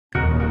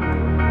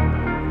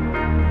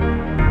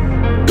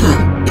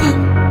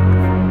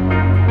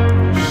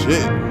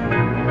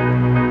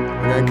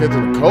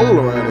catching a cold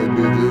around that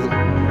bitch, dude.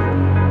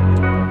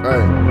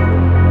 Hey.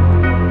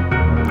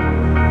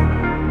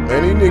 Man,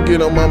 these niggas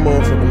get on my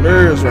motherfucking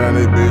nerves around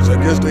that bitch.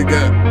 I guess they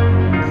got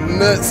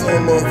nuts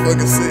on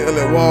motherfucking sale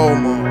at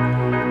Walmart.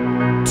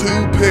 2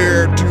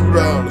 pair,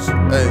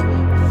 $2. Hey.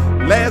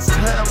 Last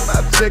time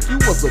I checked, you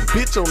was a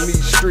bitch on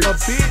these streets. A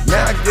bitch?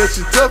 Now I guess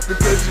you tough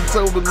because you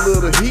told a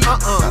little heat.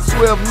 I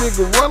swear if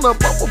nigga run up,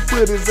 I'ma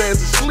put his ass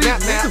to sleep.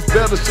 Niggas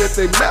better shut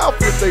their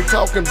mouth if they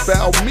talking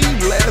about me.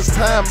 Last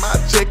time I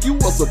checked, you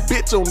was a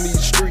bitch on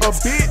these streets. A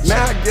bitch?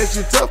 Now I guess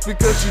you tough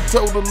because you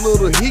told a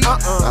little heat.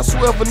 I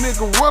swear if a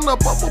nigga run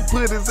up, I'ma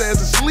put his ass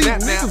to sleep.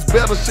 Niggas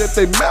better shut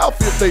their mouth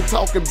if they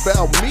talking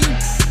about me.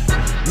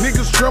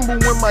 Niggas tremble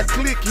when my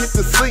clique hit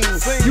the scene.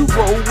 You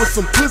roll with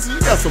some pussy, you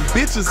got some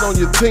bitches on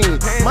your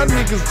team. My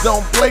niggas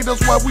don't play,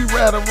 that's why we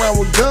ride around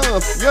with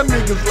guns. Your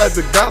niggas like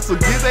the gossip,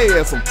 get their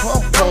ass some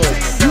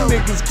pump-pumps. You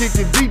niggas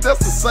kickin' deep,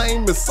 that's the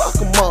same as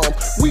soccer moms.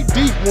 We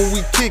deep when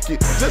we kick it,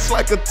 just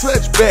like a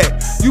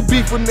touchback. You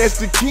beef with next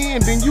to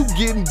kin, then you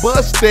getting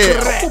busted.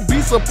 Uncle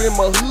beats up in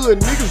my hood,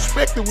 niggas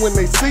respect it when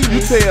they see me.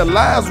 You tell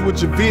lies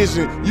with your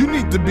vision, you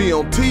need to be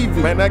on TV.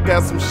 Man, I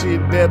got some shit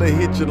that'll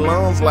hit your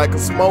lungs like a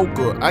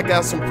smoker. I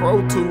got some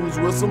Pro Tools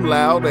with some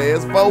loud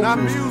ass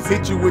vocals.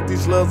 Hit you with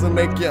these slugs and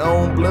make your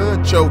own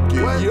blood choke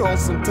you. You on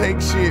some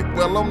take shit,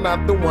 well I'm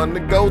not the one to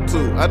go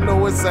to. I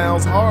know it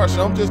sounds harsh,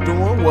 I'm just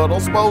doing what I'm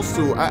supposed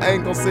to. I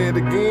ain't gon' say it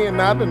again,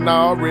 I done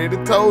already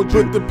told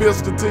you. Put the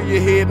pistol to your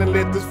head and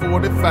let this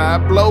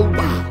 45 blow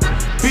you.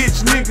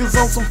 Bitch niggas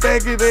on some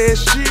faggot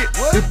ass shit.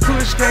 If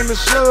push came to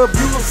shove,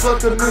 you a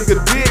suck a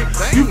nigga dick.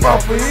 You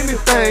fought for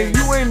anything,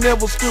 you ain't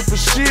never stood for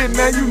shit.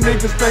 Now you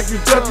niggas think you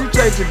tough, you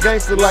change your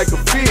gangster like a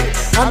fit.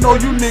 I know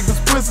you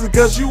niggas pussy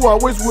cause you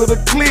always with a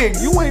clique.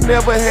 You ain't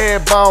never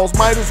had balls,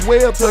 might as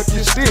well tuck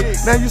your shit.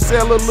 Now you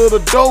sell a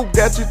little dope,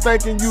 got you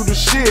thinking you the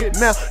shit.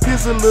 Now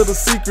here's a little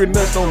secret,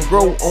 nuts don't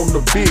grow on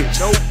the bitch.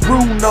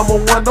 Rule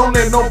number 1, don't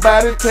let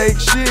nobody take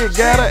shit.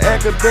 Gotta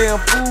act a damn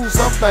fool,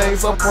 some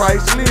things are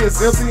priceless.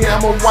 MC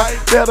I'm a white,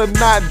 better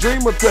not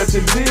dream of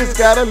touching this.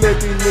 Gotta let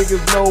these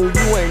niggas know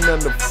you ain't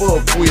nothing to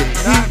fuck with.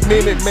 Heat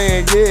Minute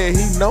Man, yeah,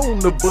 he known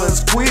to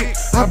bust quick.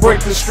 I break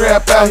the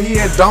strap out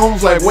here at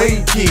domes like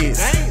Wade kids.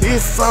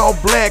 It's all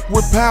black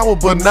with power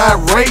but not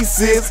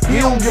racist. He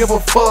don't give a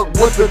fuck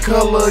what the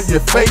color of your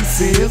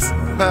face is.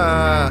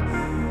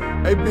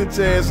 Hey bitch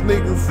ass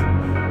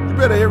niggas, you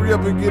better hurry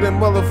up and get in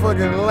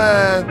motherfucking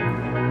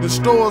line. The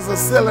stores are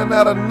selling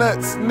out of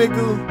nuts,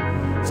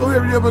 nigga. So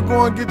hurry up and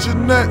go and get your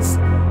nuts.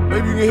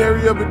 Maybe you can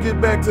hurry up and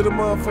get back to the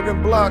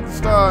motherfucking block and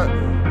start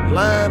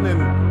lying and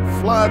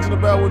flogging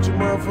about what you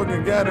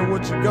motherfucking got and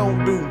what you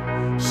gon' do.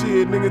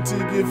 Shit, nigga, till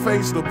you get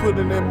faced or put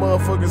in that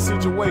motherfucking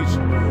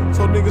situation.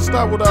 So nigga,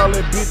 stop with all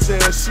that bitch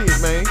ass shit,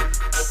 man.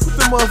 Put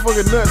the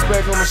motherfucking nuts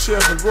back on the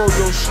shelf and grow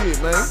your shit,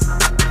 man.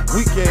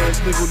 Weak ass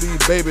nigga with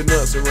these baby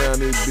nuts around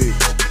this bitch.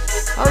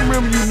 I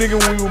remember you nigga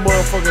when you were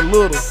motherfucking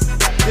little.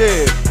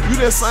 Yeah,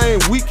 you that same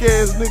weak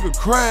ass nigga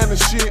crying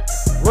and shit,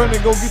 running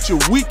go get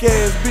your weak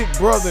ass big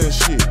brother and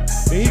shit.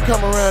 And he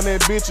come around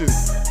that bitch and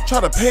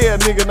try to pay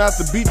a nigga not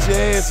to beat your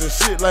ass and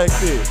shit like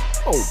that.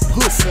 Oh,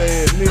 pussy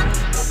ass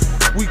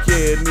niggas. Weak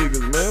ass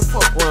niggas, man.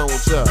 Fuck around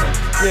with y'all.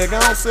 Yeah,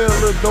 go on sell a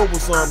little dope or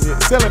something.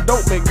 Selling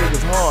dope make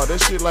niggas hard. That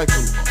shit like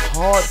some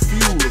hard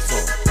fuel or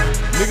something.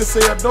 Niggas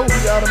sell dope,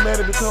 he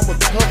automatically become a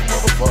tough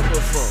motherfucker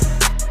or something.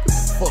 Get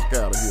the fuck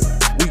out of here.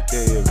 Weak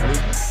ass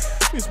niggas.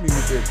 Miss me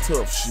with that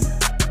tough shit.